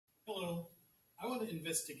want to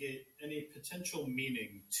investigate any potential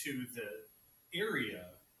meaning to the area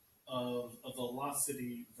of a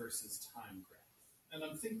velocity versus time graph. And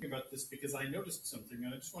I'm thinking about this because I noticed something,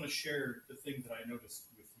 and I just want to share the thing that I noticed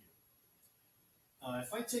with you.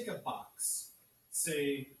 If I take a box,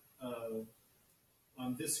 say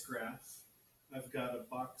on this graph, I've got a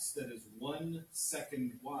box that is 1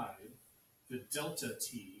 second wide. The delta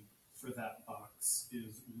t for that box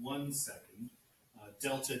is 1 second.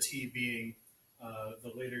 Delta t being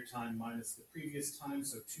the later time minus the previous time,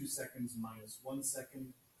 so 2 seconds minus 1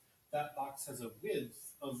 second. That box has a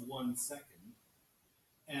width of 1 second,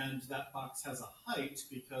 and that box has a height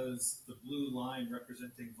because the blue line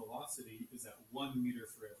representing velocity is at 1 meter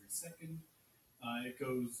for every second.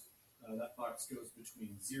 That box goes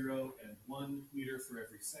between 0 and 1 meter for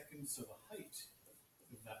every second, so the height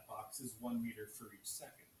of that box is 1 meter for each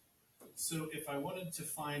second. So if I wanted to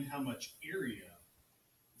find how much area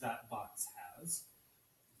that box has,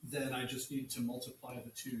 then I just need to multiply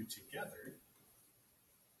the two together.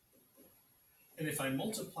 And if I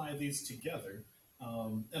multiply these together,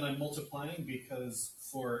 and I'm multiplying because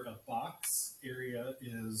for a box, area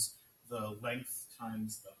is the length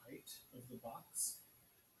times the height of the box.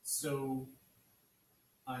 So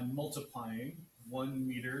I'm multiplying 1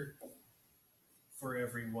 meter for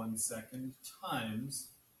every 1 second times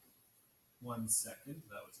 1 second.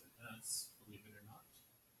 That was an S, believe it or not.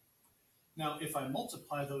 Now, if I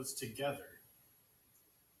multiply those together,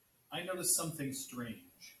 I notice something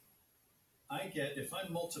strange. I get, if I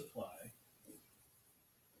multiply,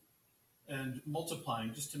 and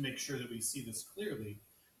multiplying, just to make sure that we see this clearly,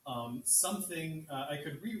 I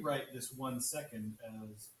could rewrite this 1 second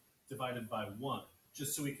as divided by 1,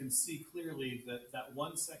 just so we can see clearly that that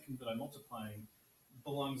 1 second that I'm multiplying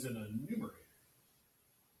belongs in a numerator.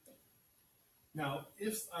 Now,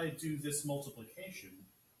 if I do this multiplication,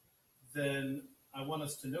 then I want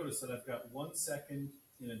us to notice that I've got 1 second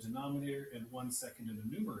in a denominator and 1 second in a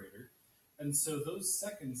numerator. And so those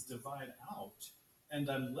seconds divide out, and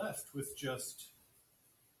I'm left with just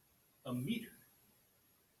a meter.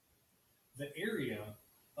 The area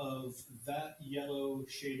of that yellow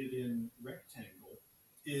shaded in rectangle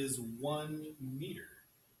is 1 meter.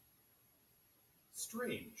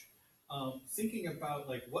 Strange. Thinking about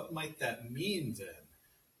what might that mean then?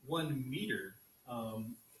 1 meter,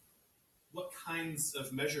 what kinds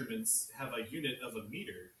of measurements have a unit of a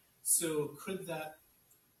meter? So could that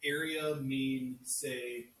area mean,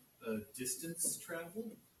 say, a distance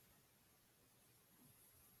traveled?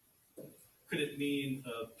 Could it mean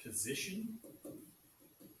a position?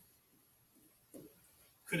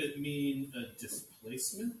 Could it mean a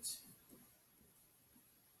displacement?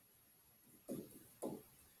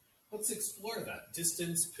 Let's explore that.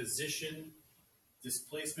 Distance, position,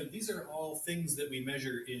 displacement, these are all things that we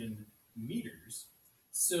measure in meters.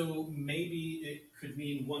 So maybe it could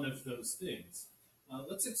mean one of those things.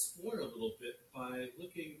 Let's explore a little bit by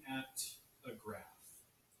looking at a graph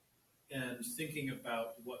and thinking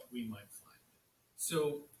about what we might find.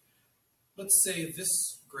 So let's say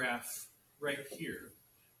this graph right here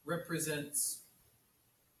represents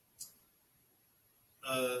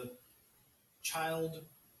a child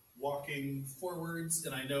walking forwards,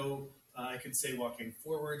 and I know I can say walking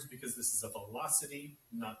forwards because this is a velocity,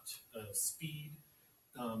 not a speed.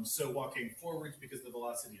 So walking forwards because the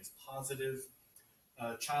velocity is positive.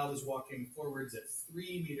 A child is walking forwards at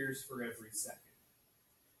 3 meters for every second.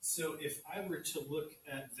 So if I were to look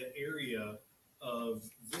at the area of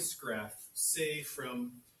this graph, say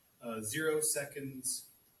from 0 seconds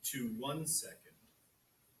to 1 second,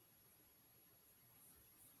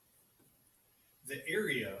 the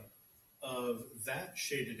area of that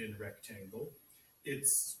shaded in rectangle,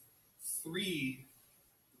 it's 3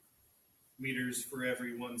 meters for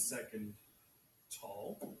every 1 second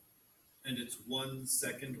tall, and it's 1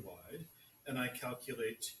 second wide, and I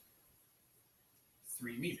calculate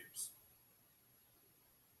 3 meters.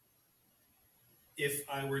 If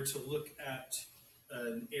I were to look at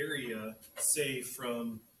an area, say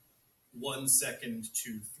from 1 second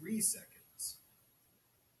to 3 seconds,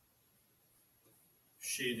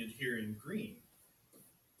 shaded here in green,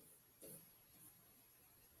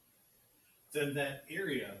 then that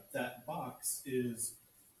area, that box, is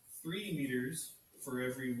 3 meters for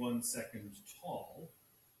every 1 second tall,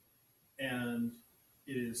 and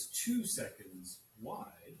it is 2 seconds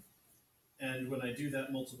wide. And when I do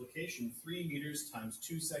that multiplication, 3 meters times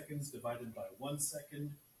 2 seconds divided by 1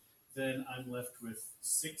 second, then I'm left with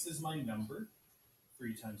 6 is my number,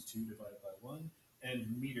 3 times 2 divided by 1,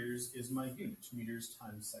 and meters is my unit, meters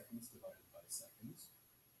times seconds divided by seconds.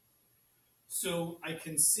 So I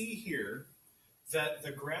can see here that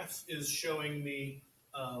the graph is showing me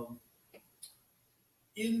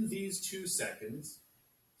in these 2 seconds,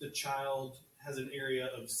 the child has an area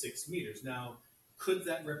of 6 meters. Now, could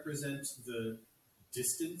that represent the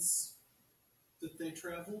distance that they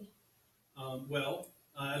traveled?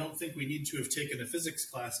 I don't think we need to have taken a physics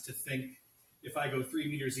class to think if I go 3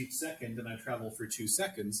 meters each second and I travel for 2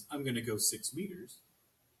 seconds, I'm going to go 6 meters.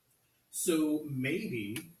 So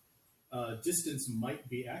maybe distance might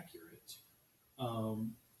be accurate.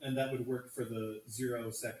 And that would work for the 0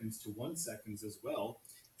 seconds to 1 seconds as well.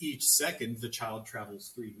 Each second, the child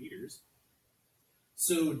travels 3 meters.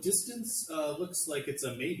 So distance looks like it's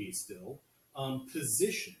a maybe still.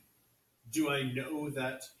 Position. Do I know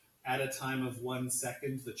that at a time of 1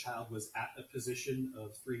 second, the child was at a position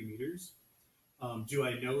of 3 meters? Do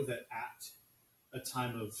I know that at a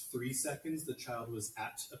time of 3 seconds, the child was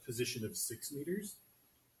at a position of 6 meters?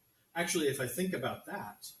 Actually, if I think about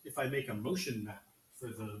that, if I make a motion map for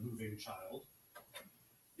the moving child,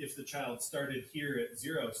 if the child started here at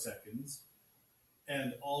 0 seconds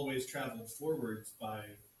and always traveled forwards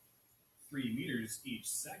by 3 meters each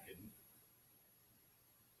second,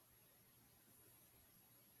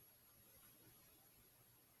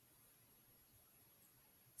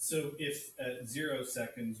 so if at 0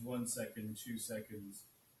 seconds, 1 second, 2 seconds,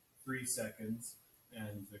 3 seconds,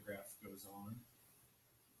 and the graph goes on.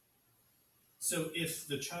 So if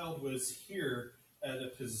the child was here at a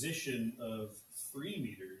position of 3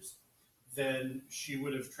 meters, then she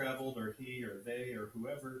would have traveled, or he or they or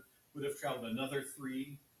whoever, would have traveled another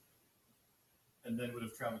 3, and then would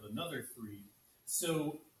have traveled another 3.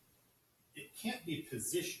 So it can't be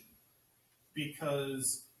position,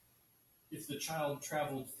 because if the child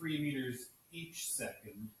traveled 3 meters each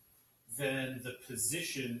second, then the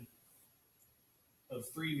position of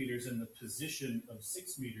 3 meters and the position of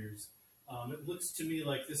 6 meters, it looks to me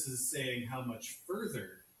like this is saying how much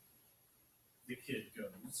further the kid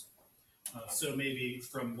goes. So maybe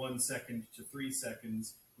from 1 second to 3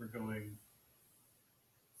 seconds, we're going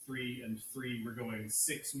 3 and 3, we're going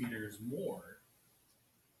 6 meters more.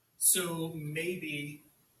 So maybe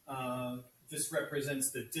this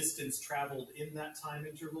represents the distance traveled in that time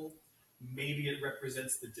interval. Maybe it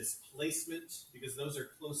represents the displacement, because those are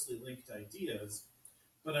closely linked ideas.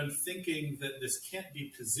 But I'm thinking that this can't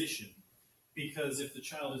be position, because if the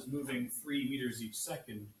child is moving 3 meters each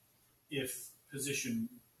second, if position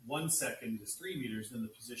 1 second is 3 meters, then the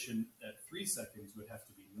position at 3 seconds would have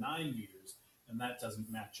to be 9 meters, and that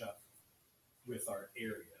doesn't match up with our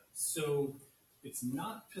area. So it's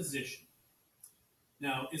not position.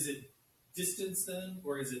 Now, is it distance then,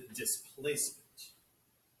 or is it displacement?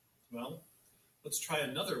 Well, let's try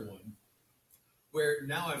another one, where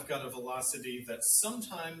now I've got a velocity that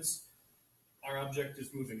sometimes our object is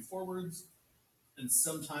moving forwards, and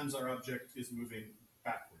sometimes our object is moving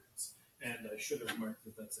backwards. And I should have marked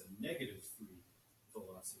that that's a -3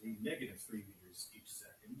 velocity, -3 meters each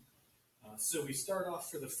second. So we start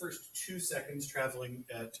off for the first 2 seconds traveling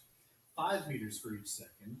at 5 meters for each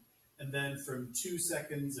second. And then from 2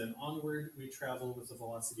 seconds and onward, we travel with a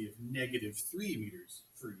velocity of -3 meters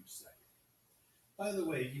for each second. By the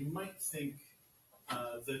way, you might think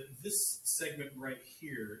that this segment right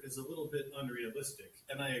here is a little bit unrealistic,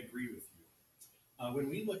 and I agree with you. When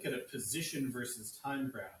we look at a position versus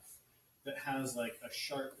time graph that has like a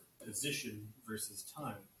sharp position versus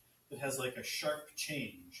time, that has like a sharp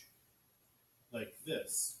change like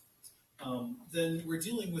this, then we're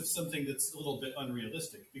dealing with something that's a little bit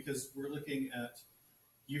unrealistic, because we're looking at,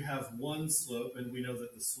 you have one slope, and we know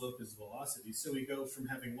that the slope is velocity, so we go from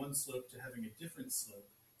having one slope to having a different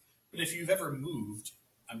slope. But if you've ever moved,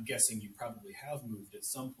 I'm guessing you probably have moved at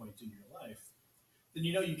some point in your life, then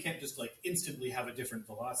you know you can't just like instantly have a different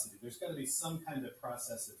velocity. There's got to be some kind of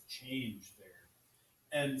process of change there.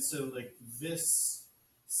 And so like this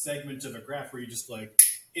segment of a graph where you just like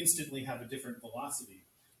instantly have a different velocity,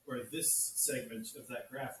 or this segment of that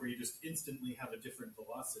graph where you just instantly have a different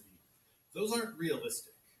velocity, those aren't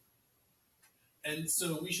realistic. And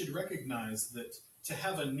so we should recognize that to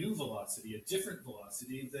have a new velocity, a different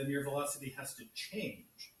velocity, then your velocity has to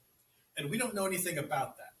change. And we don't know anything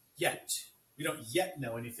about that yet. We don't yet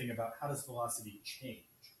know anything about how does velocity change.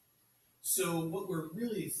 So what we're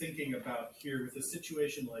really thinking about here with a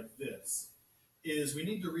situation like this is we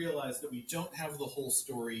need to realize that we don't have the whole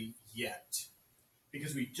story yet,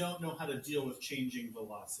 because we don't know how to deal with changing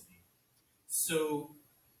velocity. So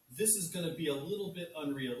this is going to be a little bit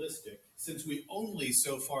unrealistic. Since we only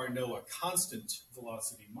so far know a constant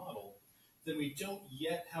velocity model, then we don't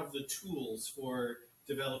yet have the tools for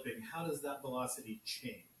developing how does that velocity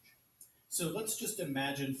change. So let's just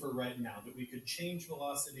imagine for right now that we could change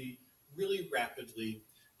velocity really rapidly.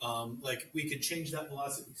 Like we could change that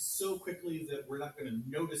velocity so quickly that we're not going to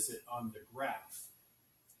notice it on the graph.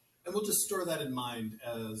 And we'll just store that in mind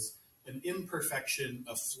as an imperfection,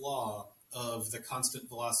 a flaw of the constant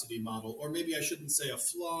velocity model. Or maybe I shouldn't say a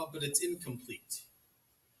flaw, but it's incomplete.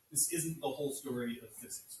 This isn't the whole story of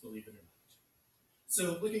physics, believe it or not.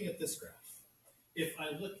 So looking at this graph, if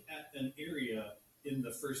I look at an area in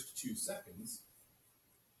the first 2 seconds,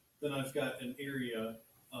 then I've got an area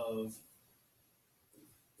of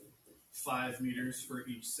 5 meters for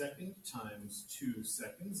each second times 2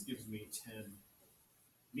 seconds gives me 10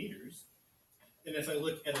 meters. And if I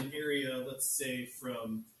look at an area, let's say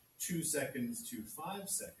from 2 seconds to 5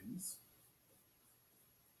 seconds,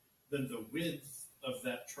 then the width of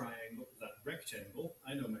that triangle, that rectangle,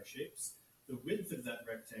 I know my shapes, the width of that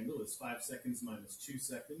rectangle is 5 seconds minus 2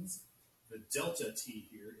 seconds. The delta t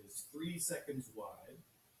here is 3 seconds wide.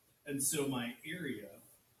 And so my area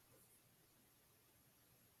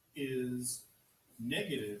is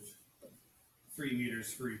negative 3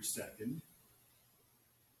 meters for each second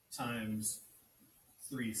times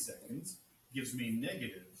 3 seconds gives me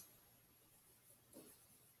negative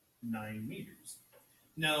 9 meters.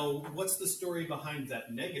 Now, what's the story behind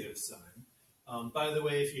that negative sign? By the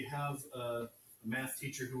way, if you have a math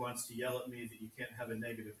teacher who wants to yell at me that you can't have a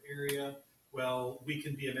negative area, well, we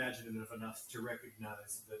can be imaginative enough to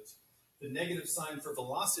recognize that the negative sign for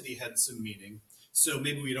velocity had some meaning, so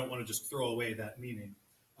maybe we don't want to just throw away that meaning.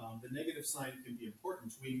 The negative sign can be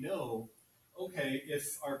important. We know, okay, if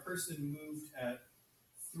our person moved at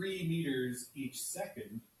 3 meters each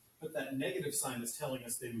second, but that negative sign is telling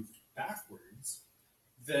us they moved backwards,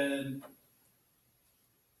 then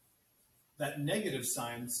that negative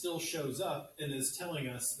sign still shows up and is telling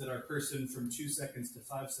us that our person from 2 seconds to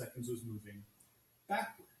 5 seconds was moving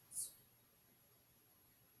backwards.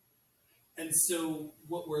 And so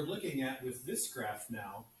what we're looking at with this graph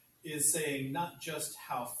now is saying not just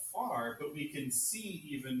how far, but we can see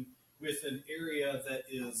even with an area that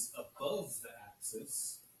is above the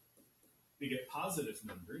axis, we get positive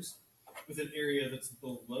numbers. With an area that's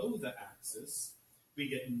below the axis, we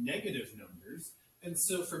get negative numbers. And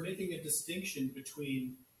so for making a distinction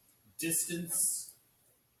between distance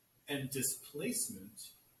and displacement,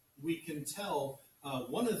 we can tell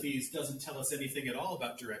one of these doesn't tell us anything at all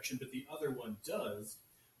about direction, but the other one does.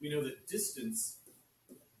 We know that distance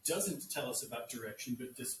doesn't tell us about direction,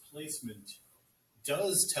 but displacement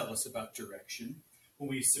does tell us about direction. When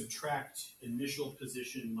we subtract initial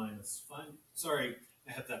position minus final, sorry,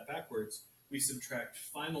 I had that backwards. We subtract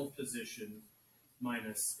final position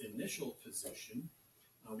minus initial position.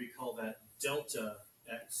 We call that delta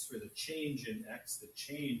x for the change in x, the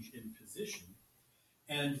change in position.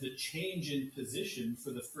 And the change in position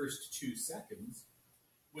for the first 2 seconds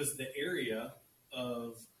was the area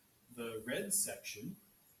of the red section.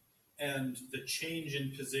 And the change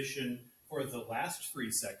in position for the last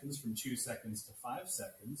 3 seconds, from 2 seconds to 5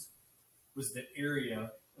 seconds, was the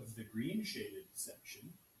area of the green shaded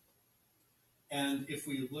section. And if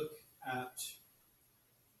we look at,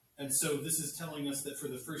 and so this is telling us that for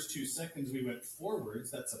the first 2 seconds we went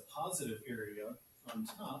forwards, that's a positive area on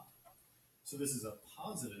top. So this is a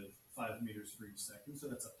positive 5 meters for each second, so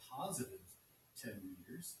that's a positive 10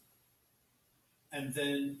 meters. And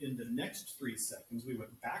then in the next 3 seconds, we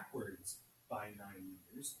went backwards by 9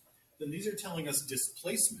 meters. Then these are telling us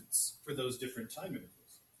displacements for those different time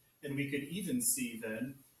intervals. And we could even see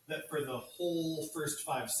then that for the whole first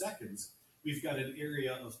 5 seconds, we've got an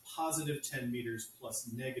area of positive 10 meters plus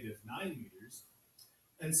negative 9 meters.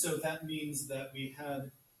 And so that means that we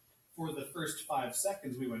had, for the first 5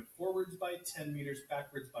 seconds, we went forwards by 10 meters,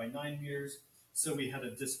 backwards by 9 meters. So we had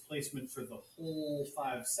a displacement for the whole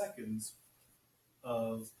 5 seconds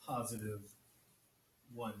of positive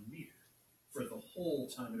 1 meter for the whole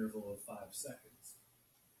time interval of 5 seconds.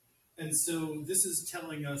 And so this is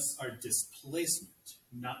telling us our displacement,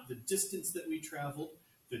 not the distance that we traveled.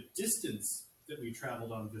 The distance that we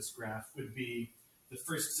traveled on this graph would be the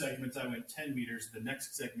first segment I went 10 meters, the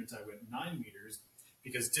next segment I went 9 meters,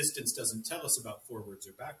 because distance doesn't tell us about forwards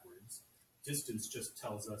or backwards. Distance just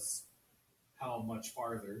tells us how much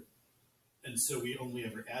farther. And so we only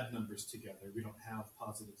ever add numbers together. We don't have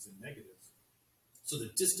positives and negatives. So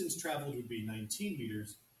the distance traveled would be 19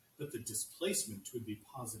 meters, but the displacement would be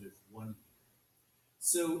positive 1 meter.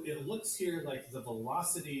 So it looks here like the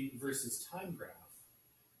velocity versus time graph.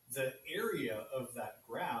 The area of that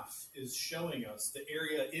graph is showing us, the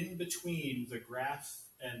area in between the graph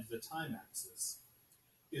and the time axis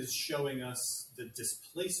is showing us the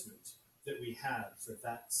displacement that we had for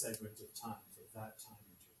that segment of time, for that time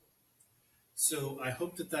interval. So I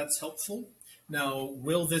hope that that's helpful. Now,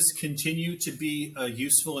 will this continue to be a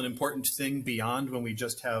useful and important thing beyond when we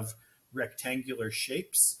just have rectangular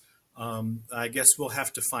shapes? I guess we'll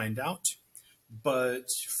have to find out. But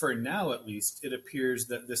for now, at least, it appears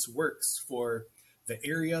that this works for the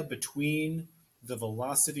area between the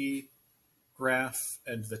velocity graph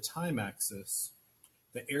and the time axis.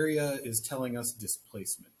 The area is telling us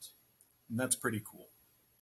displacement. And that's pretty cool.